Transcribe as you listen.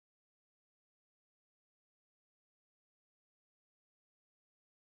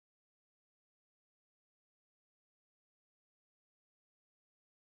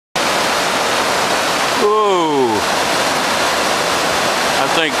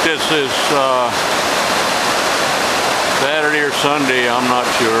this is Saturday or Sunday, I'm not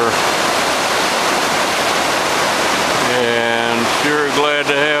sure. And sure glad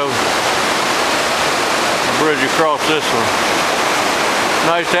to have a bridge across this one.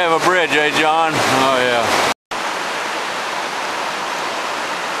 Nice to have a bridge, eh, John? Oh yeah.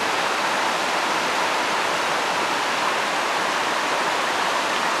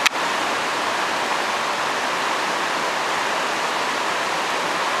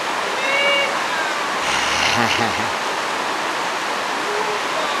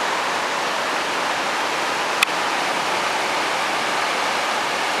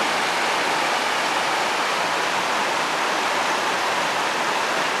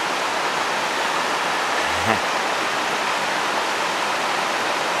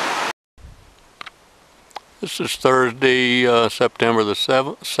 This is Thursday, September the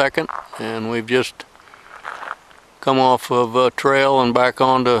 2nd, and we've just come off of a trail and back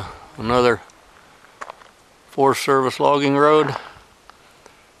onto another Forest Service logging road.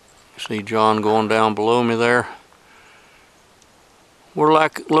 You see John going down below me there. We're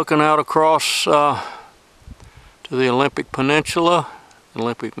looking out across to the Olympic Peninsula,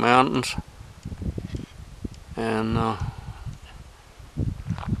 Olympic Mountains, and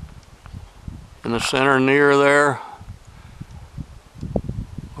in the center near there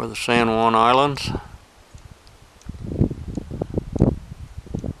are the San Juan Islands.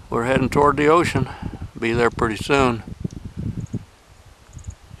 We're heading toward the ocean. Be there pretty soon.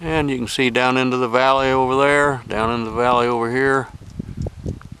 And you can see down into the valley over there, down in the valley over here.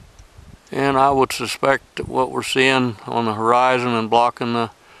 And I would suspect that what we're seeing on the horizon and blocking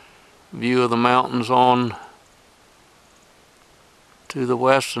the view of the mountains on to the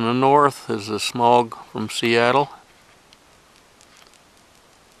west and the north is the smog from Seattle.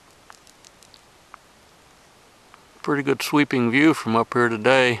 Pretty good sweeping view from up here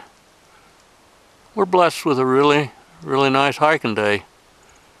today. We're blessed with a really nice hiking day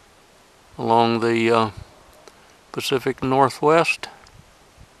along the Pacific Northwest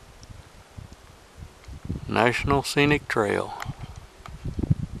National Scenic Trail.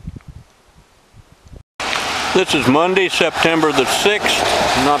 This is Monday, September the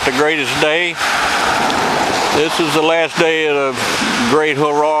 6th, not the greatest day. This is the last day of the great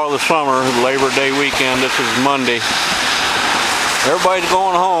hurrah of the summer, Labor Day weekend. This is Monday. Everybody's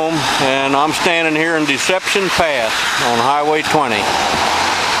going home, and I'm standing here in Deception Pass on Highway 20.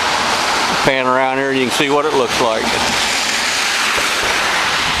 Pan around here and you can see what it looks like.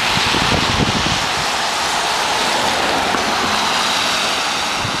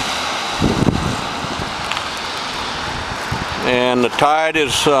 And the tide's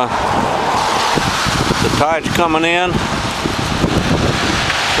coming in,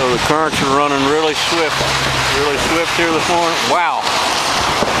 so the currents are running really swift here this morning. Wow,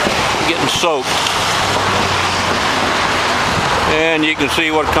 getting soaked. And you can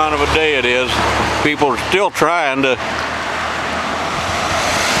see what kind of a day it is. People are still trying to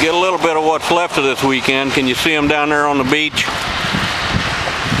get a little bit of what's left of this weekend. Can you see them down there on the beach?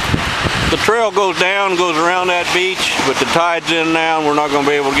 The trail goes down, goes around that beach, but the tide's in now and we're not going to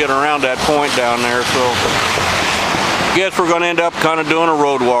be able to get around that point down there, so I guess we're going to end up kind of doing a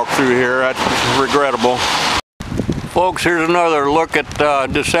road walk through here. That's regrettable. Folks, here's another look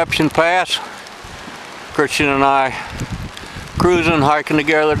at Deception Pass. Christian and I cruising, hiking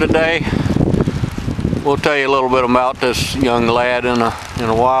together today. We'll tell you a little bit about this young lad in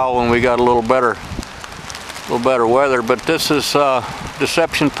a while when we got a little better weather, but this is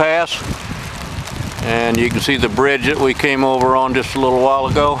Deception Pass, and you can see the bridge that we came over on just a little while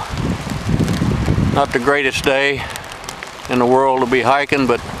ago. Not the greatest day in the world to be hiking,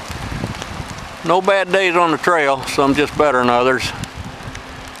 but no bad days on the trail, some just better than others.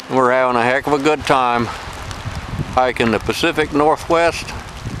 And we're having a heck of a good time hiking the Pacific Northwest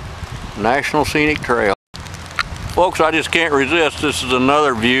National Scenic Trail. Folks, I just can't resist. This is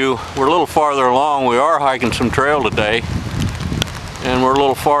another view. We're a little farther along. We are hiking some trail today, and we're a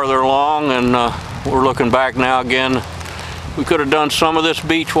little farther along, and we're looking back now again. We could have done some of this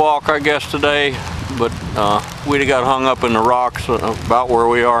beach walk, I guess, today, but we'd have got hung up in the rocks about where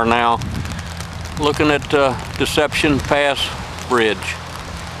we are now. Looking at Deception Pass Bridge.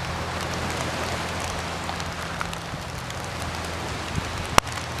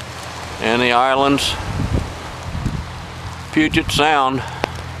 And the islands. Puget Sound,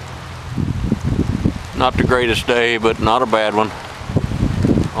 not the greatest day, but not a bad one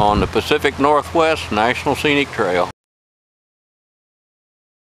on the Pacific Northwest National Scenic Trail.